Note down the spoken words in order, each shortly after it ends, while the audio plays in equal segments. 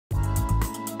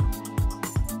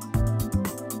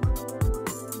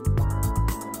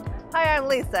I'm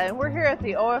Lisa, and we're here at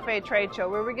the OFA trade show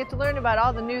where we get to learn about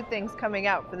all the new things coming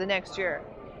out for the next year.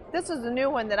 This is a new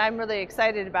one that I'm really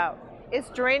excited about. It's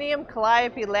Geranium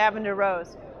Calliope Lavender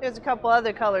Rose. There's a couple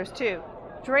other colors too.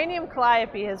 Geranium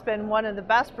Calliope has been one of the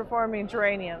best performing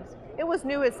geraniums. It was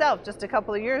new itself just a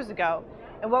couple of years ago,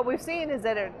 and what we've seen is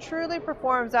that it truly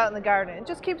performs out in the garden. It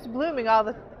just keeps blooming all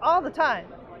the time.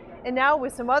 And now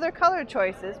with some other color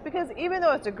choices, because even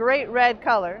though it's a great red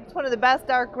color, it's one of the best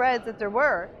dark reds that there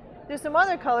were, there's some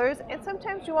other colors, and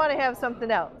sometimes you want to have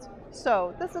something else.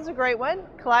 So this is a great one,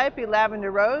 Calliope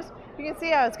Lavender Rose. You can see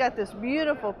how it's got this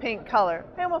beautiful pink color.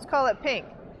 I almost call it pink.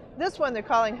 This one they're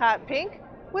calling hot pink,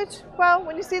 which, well,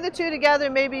 when you see the two together,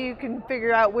 maybe you can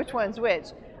figure out which one's which.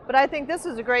 But I think this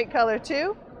is a great color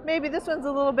too. Maybe this one's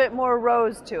a little bit more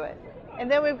rose to it.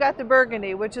 And then we've got the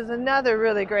burgundy, which is another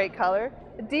really great color,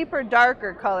 a deeper,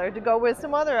 darker color to go with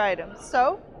some other items.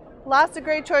 So, lots of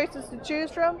great choices to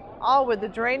choose from, all with the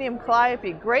Geranium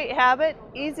Calliope. Great habit,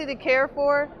 easy to care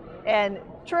for, and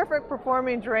terrific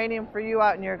performing geranium for you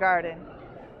out in your garden.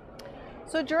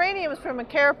 So geraniums from a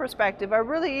care perspective are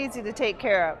really easy to take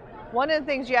care of. One of the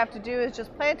things you have to do is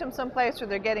just plant them someplace where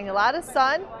they're getting a lot of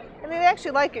sun, and they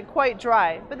actually like it quite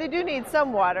dry, but they do need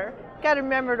some water. Got to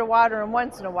remember to water them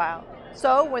once in a while.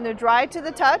 So when they're dry to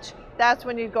the touch, that's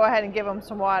when you go ahead and give them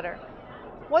some water.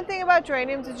 One thing about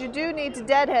geraniums is you do need to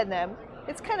deadhead them.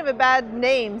 It's kind of a bad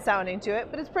name sounding to it,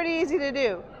 but it's pretty easy to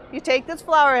do. You take this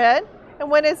flower head, and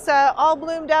when it's all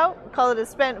bloomed out, we call it a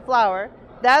spent flower,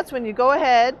 that's when you go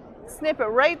ahead, snip it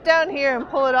right down here and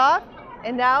pull it off,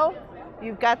 and now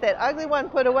you've got that ugly one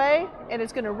put away, and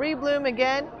it's going to rebloom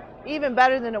again, even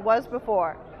better than it was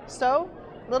before. So,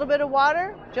 a little bit of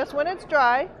water just when it's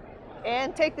dry,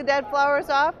 and take the dead flowers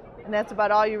off, and that's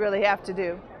about all you really have to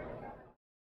do.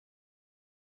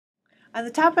 On the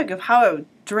topic of how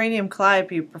Geranium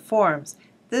Calliope performs,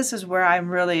 this is where I'm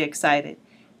really excited.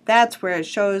 That's where it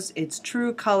shows its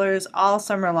true colors all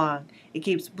summer long. It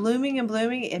keeps blooming and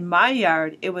blooming. In my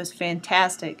yard, it was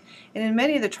fantastic. And in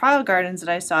many of the trial gardens that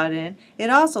I saw it in, it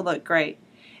also looked great.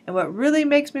 And what really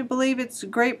makes me believe it's a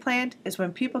great plant is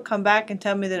when people come back and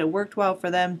tell me that it worked well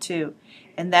for them too.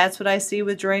 And that's what I see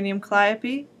with Geranium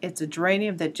Calliope. It's a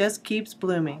geranium that just keeps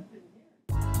blooming.